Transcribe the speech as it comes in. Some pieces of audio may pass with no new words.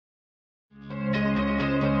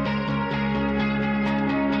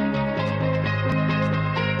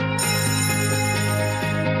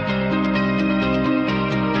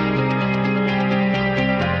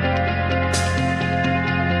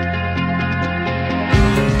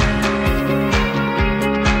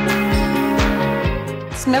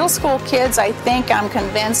middle school kids, I think, I'm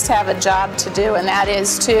convinced, have a job to do, and that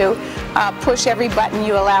is to push every button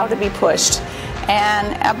you allow to be pushed.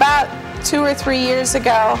 And about 2 or 3 years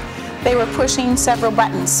ago, they were pushing several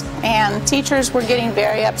buttons, and teachers were getting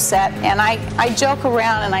very upset. And I joke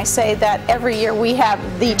around and I say that every year we have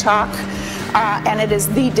the talk, and it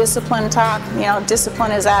is the discipline talk. You know,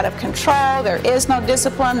 discipline is out of control, there is no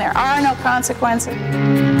discipline, there are no consequences.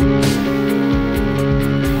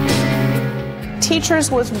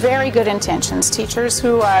 Teachers with very good intentions, teachers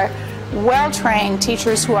who are well-trained,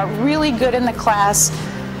 teachers who are really good in the class,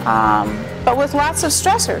 but with lots of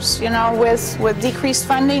stressors, you know, with decreased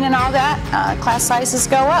funding and all that, class sizes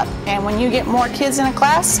go up. And when you get more kids in a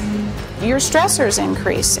class, your stressors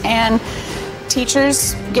increase. And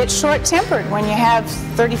teachers get short-tempered when you have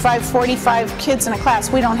 35, 45 kids in a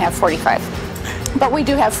class. We don't have 45, but we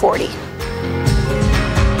do have 40.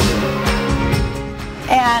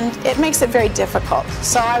 And it makes it very difficult.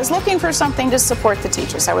 So I was looking for something to support the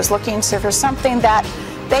teachers. I was looking for something that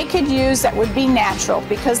they could use that would be natural,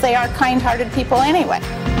 because they are kind-hearted people anyway.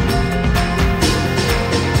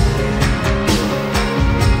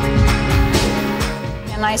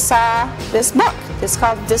 And I saw this book. It's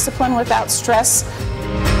called Discipline Without Stress.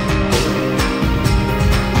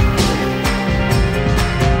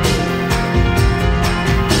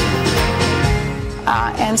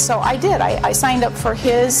 And so I did. I signed up for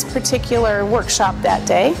his particular workshop that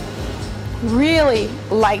day. Really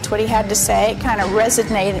liked what he had to say. It kind of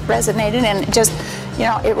resonated, and just, you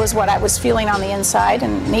know, it was what I was feeling on the inside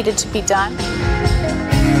and needed to be done.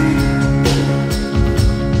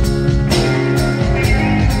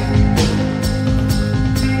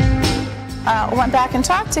 Went back and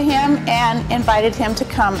talked to him and invited him to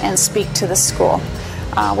come and speak to the school.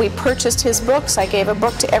 We purchased his books. I gave a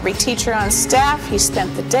book to every teacher on staff. He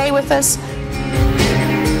spent the day with us.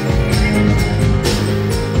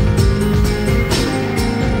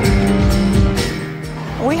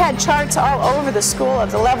 We had charts all over the school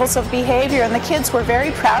of the levels of behavior, and the kids were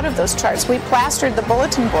very proud of those charts. We plastered the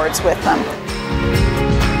bulletin boards with them.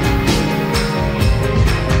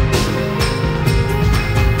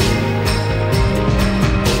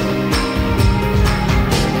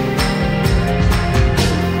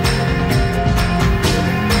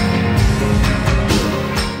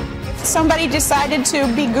 Somebody decided to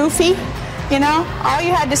be goofy, you know, all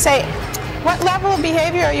you had to say, what level of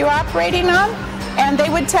behavior are you operating on? And they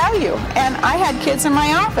would tell you. And I had kids in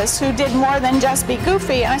my office who did more than just be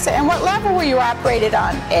goofy. And I said, and what level were you operated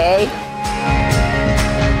on? A.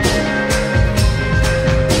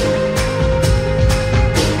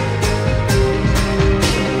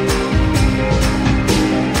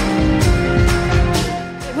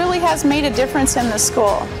 It really has made a difference in the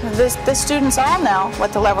school. The students all know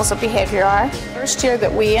what the levels of behavior are. First year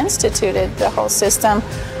that we instituted the whole system,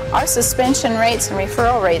 our suspension rates and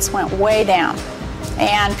referral rates went way down.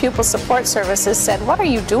 And Pupil Support Services said, what are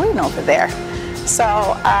you doing over there? So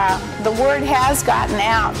the word has gotten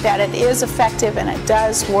out that it is effective and it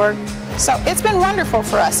does work. So it's been wonderful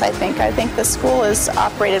for us, I think. I think the school has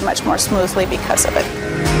operated much more smoothly because of it.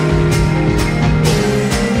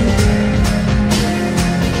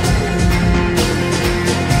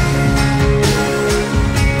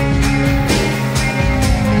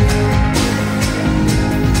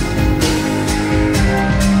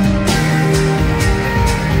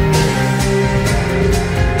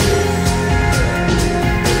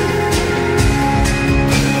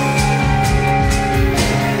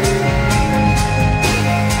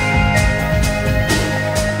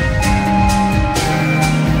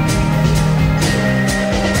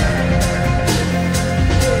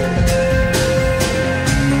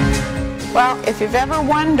 Well, if you've ever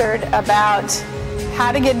wondered about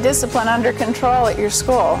how to get discipline under control at your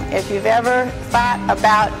school, if you've ever thought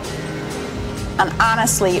about an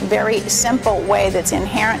honestly very simple way that's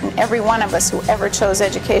inherent in every one of us who ever chose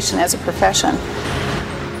education as a profession,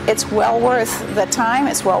 it's well worth the time,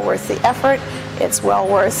 it's well worth the effort, it's well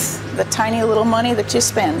worth the tiny little money that you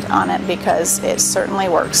spend on it, because it certainly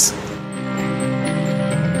works.